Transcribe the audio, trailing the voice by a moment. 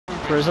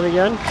prison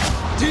again?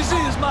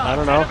 I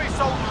don't know.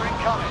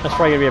 That's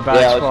probably gonna be a bad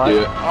Yeah, spot. let's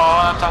do it. Oh,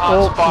 that's a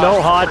hot spot.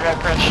 No hot. Forget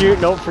prison. Shoot,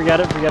 no, forget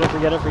it, forget it,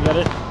 forget it, forget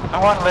it. I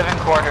want living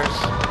quarters.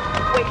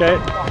 Okay.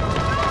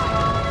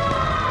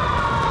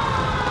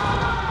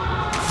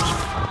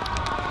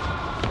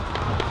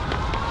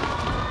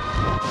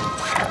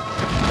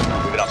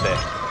 Move it up there.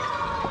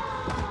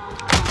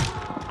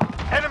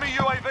 Enemy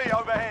UAV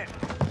overhead.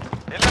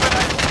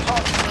 Eliminate the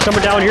target.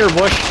 Someone down here,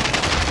 Bush.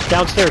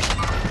 Downstairs.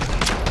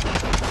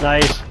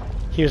 Nice.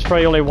 He was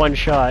probably only one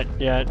shot.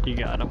 Yeah, you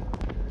got him.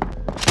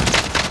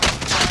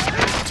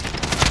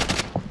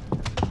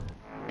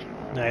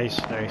 Nice,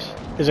 nice.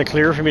 Is it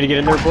clear for me to get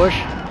in there, Bush?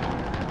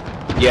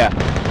 Yeah.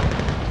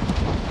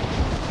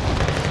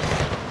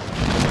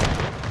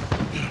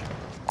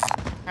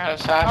 Got a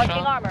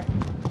satchel. Armor.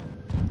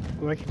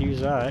 Oh, I could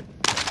use that.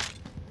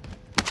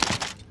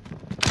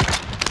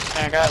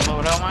 I got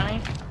Lodo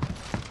money.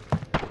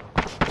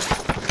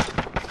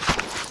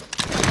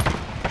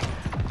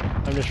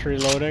 I'm just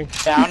reloading.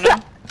 Down him.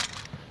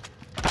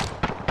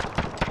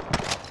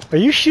 Are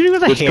you shooting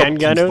with a There's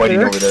handgun some over fighting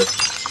there? over there.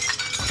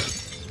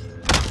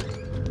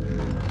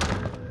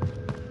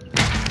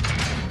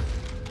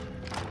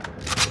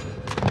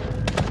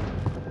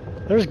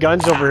 There's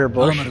guns over here,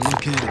 Bush. Armor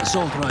located.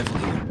 Assault rifle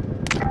here.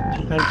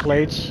 And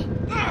plates.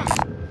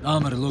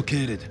 Armor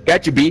located.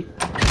 Got you, B.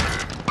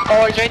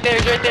 Oh, he's right there,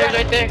 he's right there, he's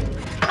right there.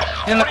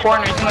 He's in the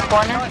corner, he's in the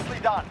corner. Nicely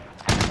done.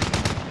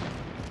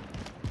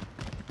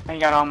 I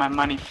got all my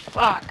money.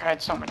 Fuck, I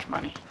had so much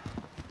money.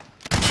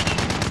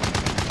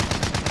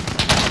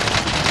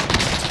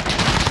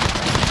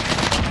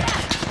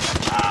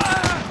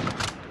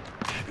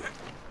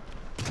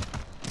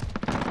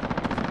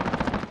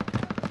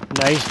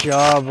 Nice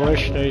job,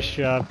 Bush. Nice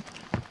job.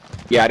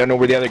 Yeah, I don't know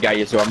where the other guy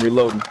is, so I'm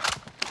reloading.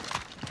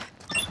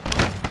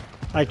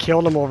 I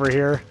killed him over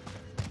here.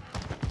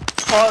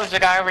 Oh, there's a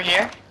guy over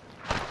here.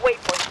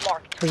 Waypoint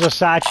marked. There's a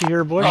Sachi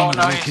here, Bush. Oh, Armor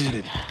no, he's...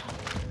 located.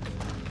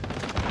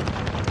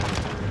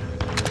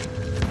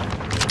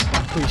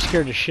 You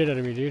scared the shit out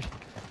of me, dude.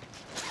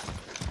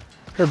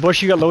 Here,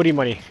 Bush, you got loading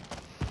money.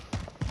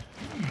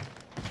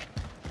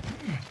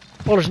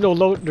 Oh, there's no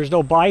load. There's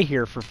no buy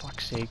here, for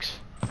fuck's sakes.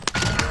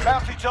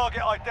 Bounty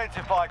target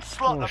identified.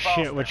 Slot Oh the shit!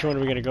 bastard. Which one are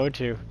we gonna go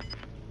to?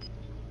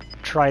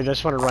 Try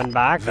this one and run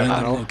back. I Vendor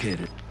don't know.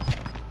 located.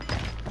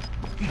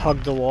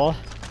 Hug the wall.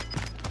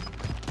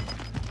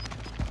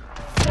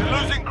 You're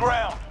losing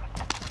ground.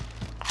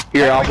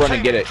 Here, I'll Enemy run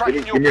and team get it.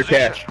 tracking Give me your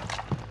position. cash.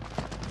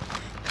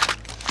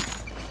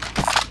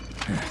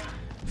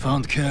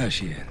 Found cash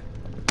here.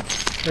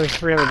 There's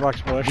 $300,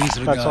 Bush.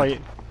 Disregard. That's all you.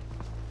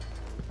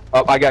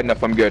 Oh, I got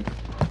enough. I'm good.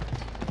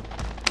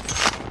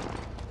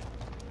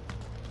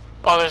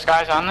 Oh, there's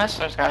guys on this,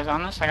 there's guys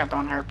on this. I got the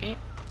one heartbeat.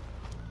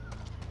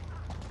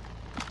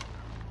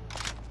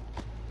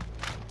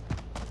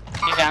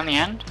 He's down the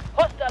end.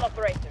 Hostile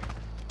operator.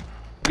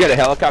 You got a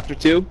helicopter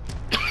too?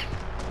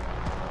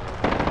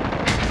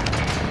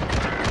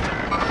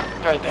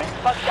 Right there.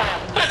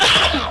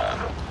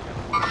 Hostile.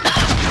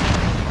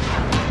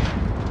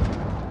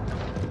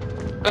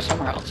 Go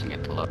somewhere else and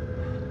get the loot.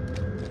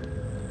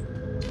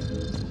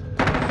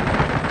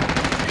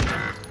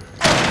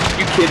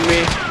 You kidding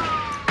me?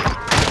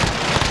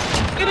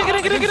 Get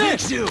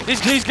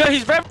it!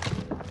 He's red.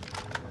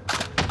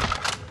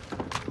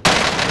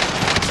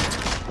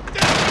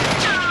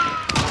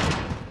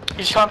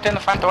 He jumped in the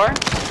front door.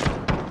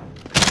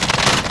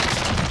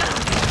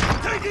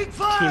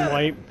 Team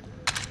wipe.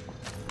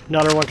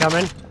 Another one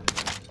coming.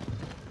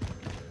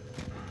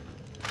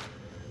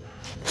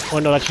 Oh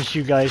no, that's just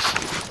you guys.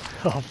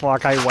 Oh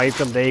fuck, I wiped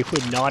them. They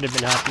would not have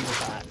been happy with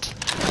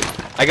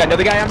that. I got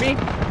another guy on me.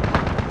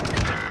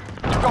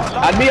 You've got a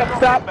load On me of up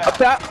top. inbound. Up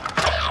top.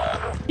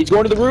 He's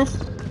going to the roof.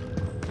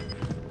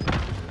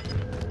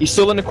 He's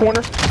still in the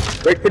corner.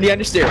 Right for the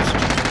end of stairs.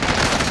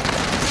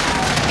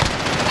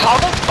 How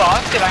the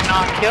fuck did I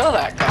not kill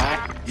that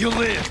guy? You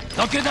live.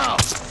 Look it out.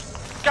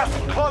 Gas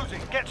is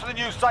closing. Get to the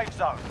new safe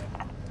zone.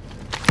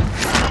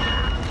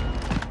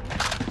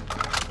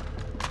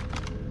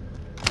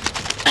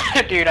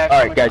 Dude, I have All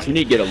so right, much guys, money. we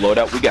need to get a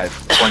loadout. We got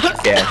a bunch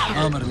of cash.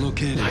 Armor I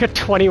located. got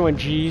 21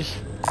 G's.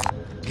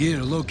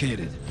 Gear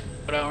located.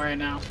 Put out right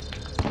now.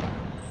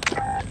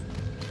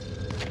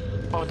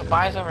 Oh, the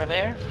buy's over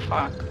there?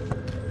 Fuck.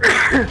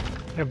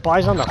 It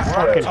buys on the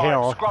fucking Time.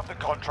 hill. Scrub the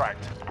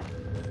contract.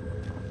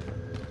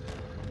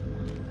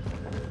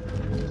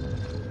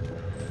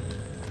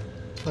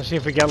 Let's see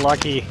if we get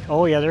lucky.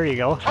 Oh yeah, there you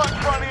go. Time's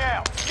running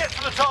out. Get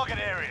to the target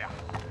area.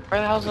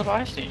 Where the hell's the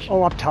buy station?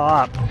 Oh, up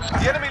top.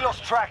 The enemy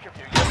lost track of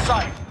you. You're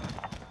safe.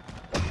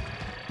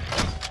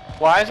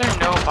 Why is there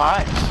no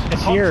buys?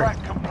 It's here.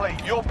 Contract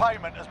complete. Your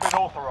payment has been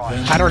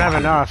authorized. I don't have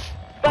enough.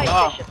 Buy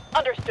Oh. station.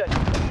 Understood.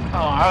 Oh,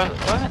 I was...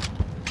 What?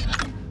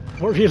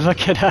 What were you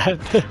looking at?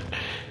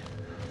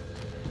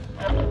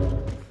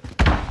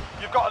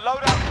 You've got a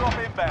loadout drop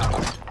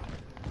inbound.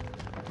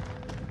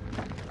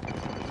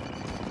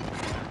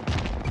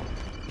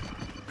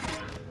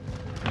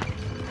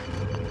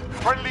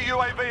 Friendly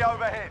UAV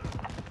overhead.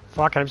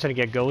 Fuck, I'm just gonna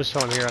get Ghost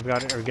on here. I've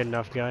got a good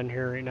enough gun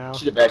here right now.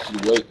 Should have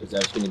actually waited because I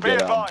was going to Be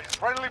get advised,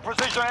 friendly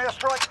precision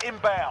airstrike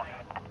inbound.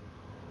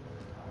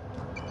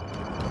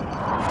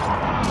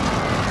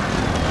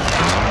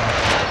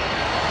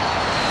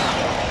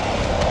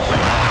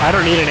 I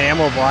don't need an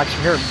ammo box.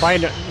 Here,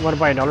 want to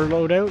buy another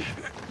loadout?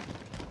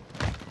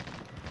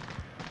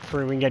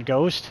 For we can get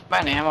Ghost? Buy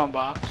an ammo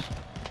box.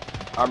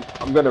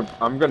 I'm gonna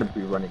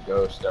be running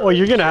Ghost. Oh,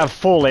 you're gonna have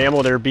full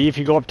ammo there, B. If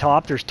you go up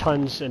top, there's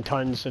tons and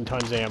tons and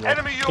tons of ammo.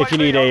 Enemy If you UAV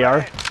need AR.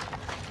 overhead.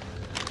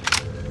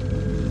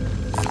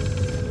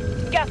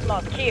 Gas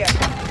mask here.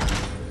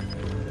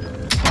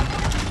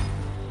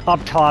 Up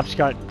top's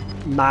got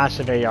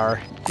massive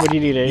AR. What do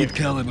you need, Need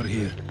caliber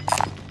here.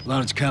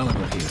 Large caliber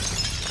here.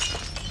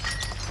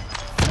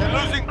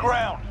 They're losing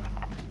ground.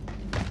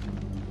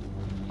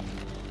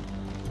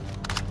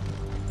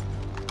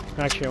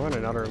 Actually, I want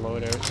another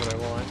loadout. That's what I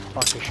want.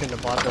 Fuck, I shouldn't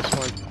have bought this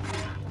one.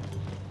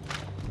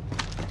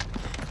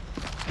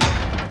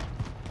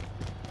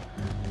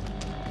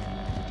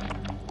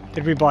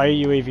 Did we buy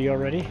a UAV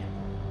already?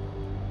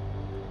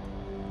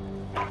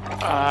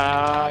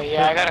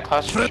 Yeah, I got a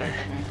cluster strike.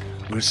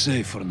 We're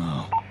safe for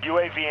now.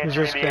 UAV Who's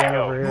this entering the guy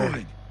AO. over here?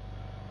 Moving.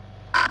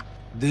 Let's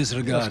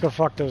Disregard. go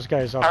fuck those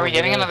guys up. Are we over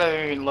getting there.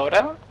 another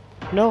loadout?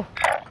 No.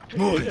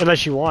 Moving.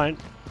 Unless you want.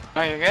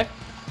 Oh, you're good?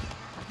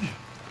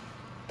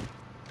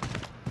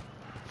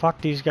 Fuck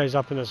these guys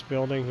up in this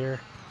building here.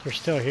 They're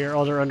still here.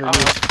 Oh, they're Oh, underneath.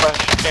 let's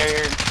push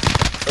carrier.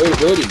 Wait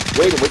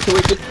till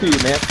we get to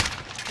you, man.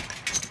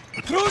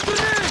 Throw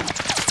grenade!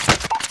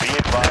 Be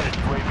advised,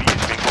 UAV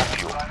is bingo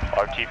fuel.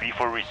 RTB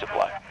for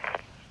resupply.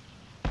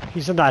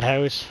 He's in that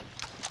house.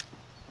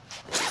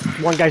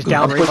 One guy's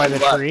down right by the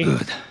tree.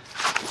 Good.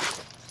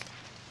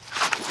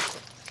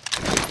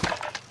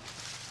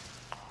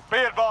 Be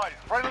advised,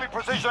 friendly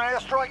precision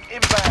airstrike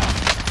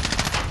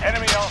inbound.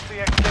 Enemy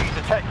RCXD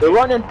detected. They're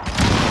running.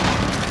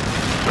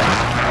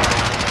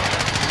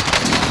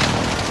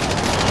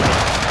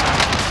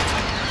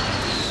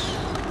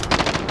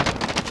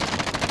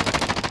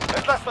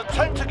 There's less than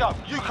 10 to go.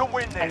 You can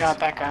win I this. got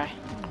that guy.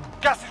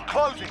 Gas is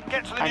closing.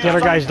 Get to the The other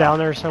guy's down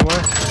there somewhere.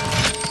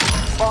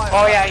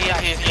 Oh yeah,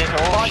 he is.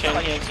 Oh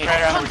shit, he's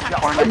right around the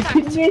corner. Are you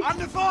kidding me?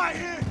 Under fire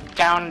here!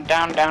 Down.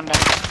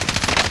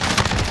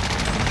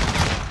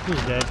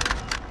 He's dead.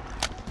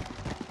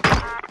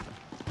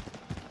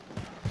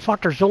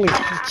 Fuck, there's only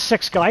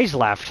 6 guys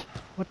left.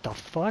 What the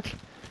fuck?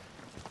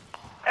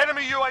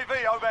 Enemy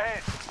UAV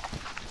overhead.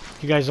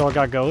 You guys all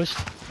got Ghost?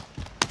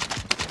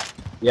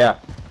 Yeah.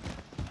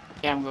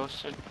 Yeah, I'm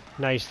ghosted.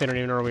 Nice, they don't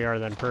even know where we are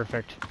then.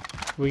 Perfect.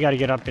 We gotta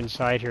get up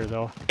inside here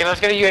though. Okay, let's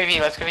get a UAV.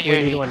 Let's get a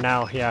We need UAV. one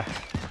now, yeah.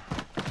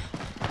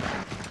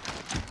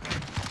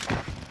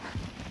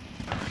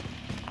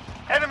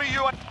 Enemy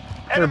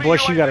UAV. Here,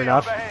 Bush, you got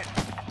enough.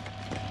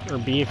 Overhead. Or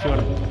B if you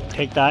want to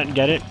take that and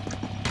get it.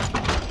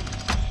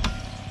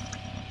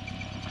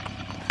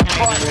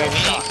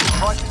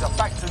 Prices are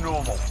back to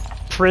normal.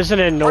 Prison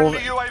and Friendly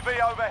Nova.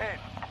 UAV overhead.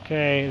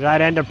 Okay,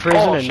 that end of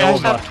prison Oh and shit, I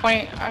Nova. saw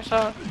 20. I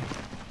saw.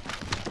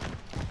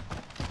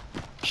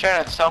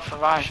 Shit, it's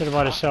self-revive. Should have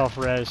bought a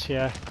self-res,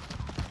 yeah.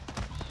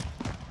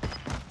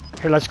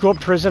 Here, let's go up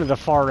prison at the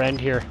far end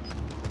here.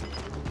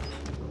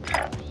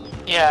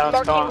 Yeah,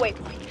 let's Marking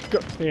go.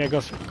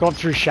 waypoint. Go up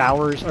through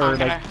showers or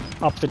Okay. like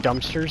up the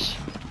dumpsters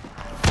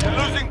You're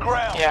losing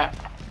ground. Yeah,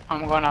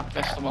 I'm going up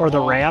this or the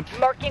wall. ramp.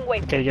 Marking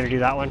waypoint. Okay, you gotta do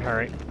that one. All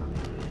right.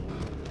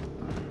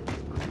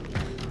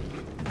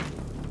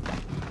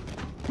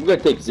 I'm gonna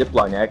take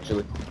zipline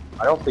actually.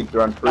 I don't think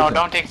they're on prison. No,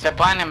 don't take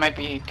zipline. It might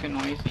be too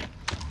noisy.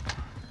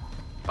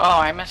 Oh,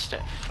 I missed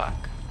it. Fuck.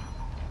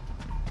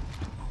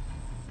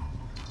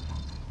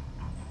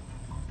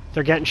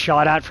 They're getting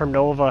shot at from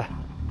Nova.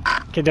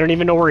 Okay, they don't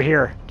even know we're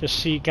here. Just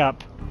seek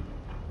up.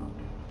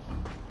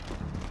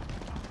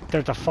 They're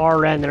at the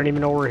far end. They don't even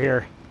know we're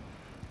here.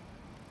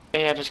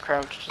 Yeah, just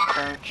crouch. Just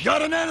crouch.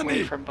 Got an enemy!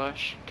 Wait for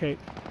Bush. Okay.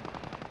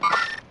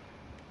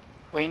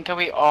 Wait until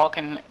we all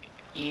can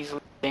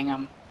easily ding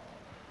him.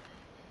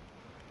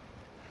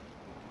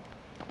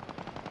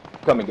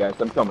 Coming, guys.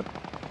 I'm coming.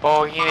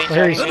 Oh, he's Well,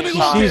 here already he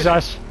saw sees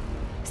us.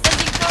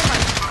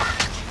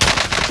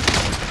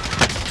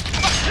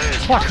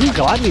 Fuck, who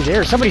got me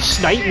there? Somebody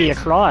sniped me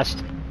across.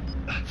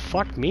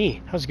 Fuck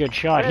me. That was a good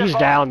shot. He's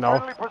down though.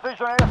 Friendly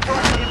precision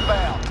airstrike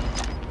inbound.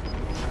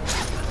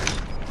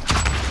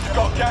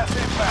 Got gas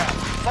inbound.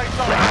 Safe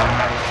zone.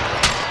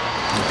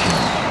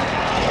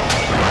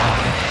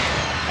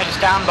 I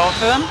just downed both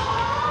of them.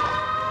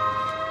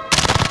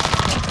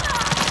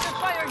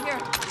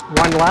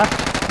 One left.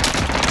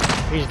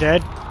 He's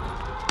dead.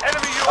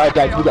 Enemy Alright,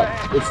 guys, UAV we got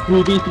overhead. it's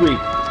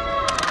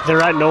 3v3.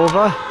 They're at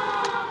Nova.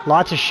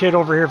 Lots of shit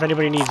over here if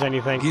anybody needs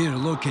anything. Gear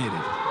located.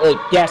 Hey,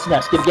 gas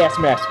mask. Get a gas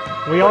mask.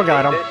 We all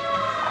got them.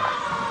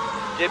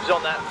 Dibs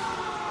on that.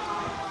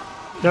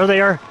 There they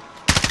are.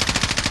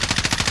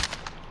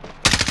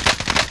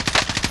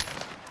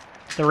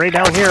 They're right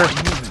down here.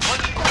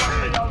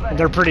 And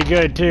they're pretty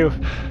good too.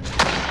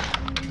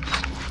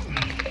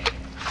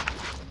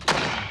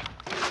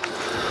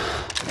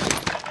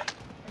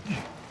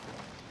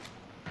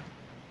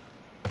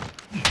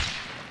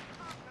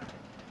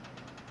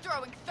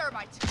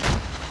 thermite.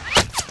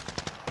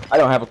 I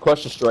don't have a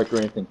cluster strike or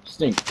anything.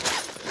 Stink.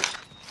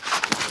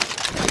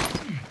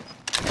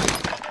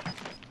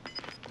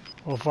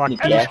 Oh fuck, Enemy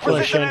he's Enemy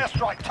precision pushing.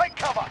 airstrike. Take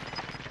cover.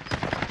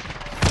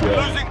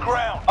 Yeah. Losing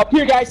ground. Up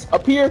here, guys.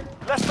 Up here.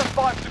 Less than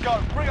 5 to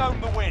go. Bring home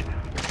the win.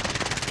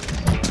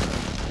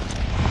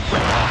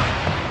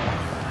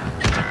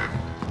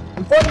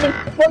 In front of me.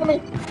 In front of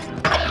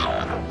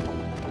me.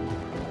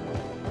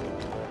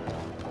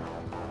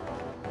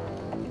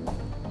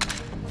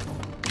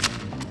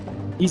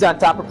 He's on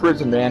top of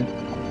prison, man.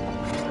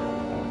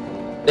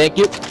 Thank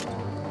you.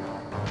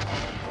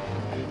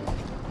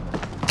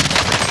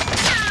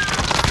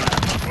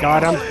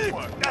 Got him.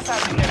 That's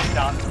how you get it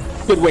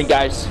done. Good win,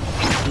 guys.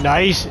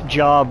 Nice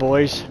job,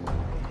 boys.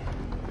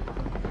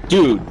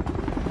 Dude.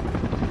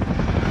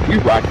 You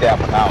rocked that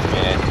one out,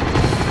 man.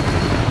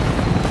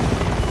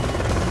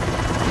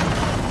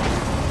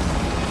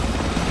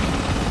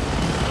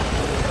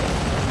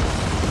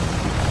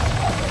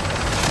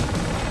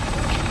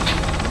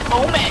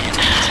 Oh man.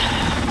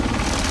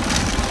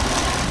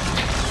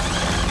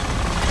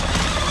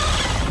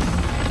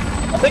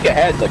 I think I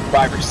had like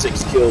 5 or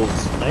 6 kills.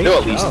 Nice No,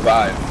 at least job.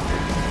 5.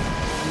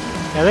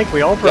 I think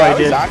we all Yeah, I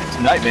probably was did. on it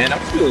tonight, man. I'm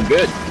feeling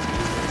good.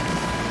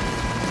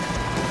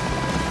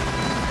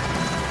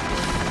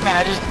 Man,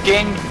 I just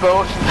dinged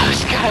both of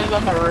those guys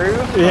on the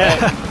roof.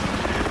 Yeah.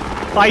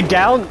 I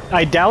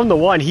downed the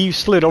one. He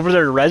slid over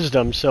there to res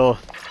them, so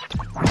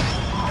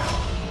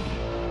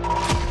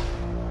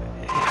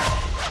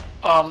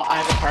I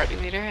have a party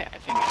leader. I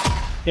think.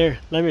 here,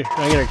 I'm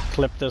gonna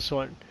clip this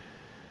one.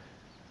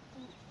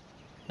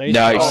 Nice.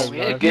 job, Oh, we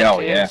had man. good Yeah,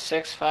 team. yeah.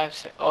 6, 5,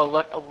 6. Oh,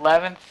 look,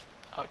 11th.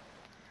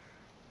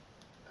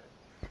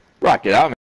 Rock it out, man.